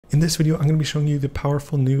In this video, I'm going to be showing you the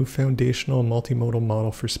powerful new foundational multimodal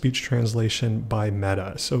model for speech translation by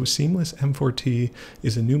Meta. So SeamlessM4T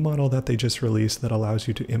is a new model that they just released that allows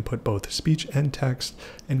you to input both speech and text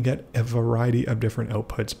and get a variety of different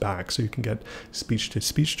outputs back. So you can get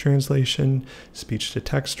speech-to-speech translation,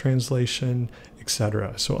 speech-to-text translation,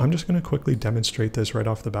 etc. So I'm just going to quickly demonstrate this right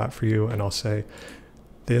off the bat for you, and I'll say,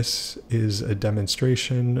 this is a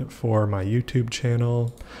demonstration for my YouTube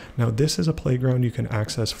channel. Now, this is a playground you can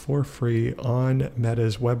access for free on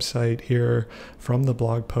Meta's website here from the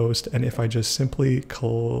blog post. And if I just simply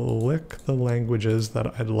click the languages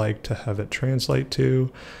that I'd like to have it translate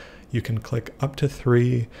to, you can click up to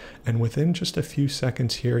 3, and within just a few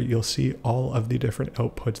seconds here, you'll see all of the different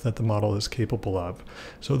outputs that the model is capable of.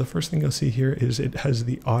 So the first thing you'll see here is it has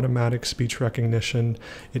the automatic speech recognition.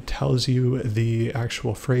 It tells you the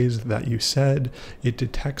actual phrase that you said. It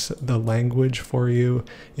detects the language for you.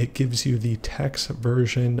 It gives you the text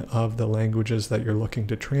version of the languages that you're looking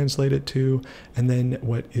to translate it to. And then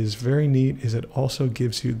what is very neat is it also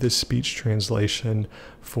gives you the speech translation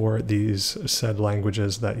for these said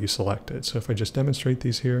languages that you selected. So if I just demonstrate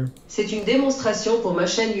these here. C'est une démonstration pour ma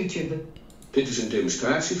chaîne YouTube. Dit is een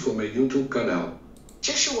demonstratie voor mijn YouTube-kanaal.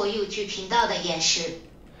 这是我 YouTube 频道的演示。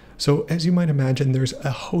 So as you might imagine, there's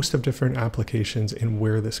a host of different applications in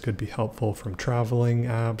where this could be helpful, from traveling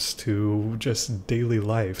apps to just daily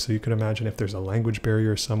life. So you could imagine if there's a language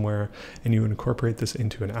barrier somewhere and you incorporate this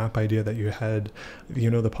into an app idea that you had,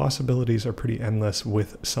 you know, the possibilities are pretty endless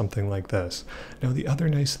with something like this. Now, the other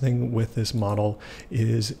nice thing with this model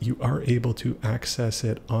is you are able to access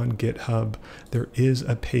it on GitHub. There is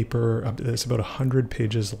a paper that's about 100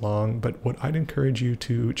 pages long, but what I'd encourage you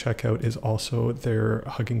to check out is also their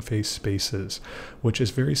Hugging Face spaces, which is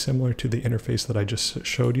very similar to the interface that I just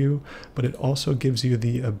showed you, but it also gives you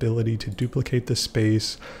the ability to duplicate the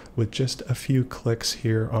space with just a few clicks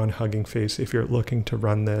here on Hugging Face if you're looking to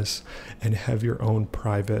run this and have your own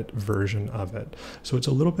private version of it. So it's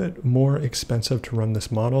a little bit more expensive to run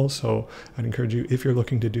this model, so I'd encourage you, if you're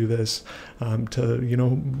looking to do this, to, you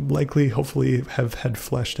know, likely hopefully have had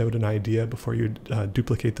fleshed out an idea before you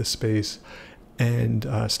duplicate the space and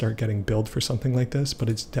start getting build for something like this, but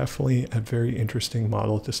it's definitely a very interesting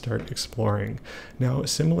model to start exploring. Now,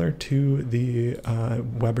 similar to the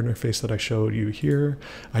web interface that I showed you here,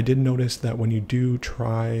 I did notice that when you do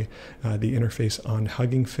try the interface on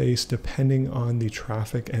Hugging Face, depending on the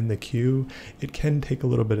traffic and the queue, it can take a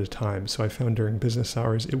little bit of time. So I found during business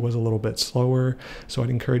hours, it was a little bit slower. So I'd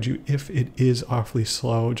encourage you, if it is awfully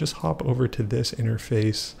slow, just hop over to this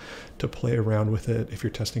interface to play around with it if you're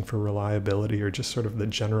testing for reliability or just sort of the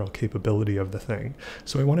general capability of the thing.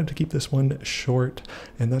 So I wanted to keep this one short,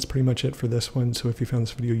 and that's pretty much it for this one. So if you found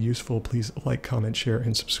this video useful, please like, comment, share,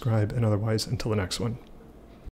 and subscribe. And otherwise, until the next one.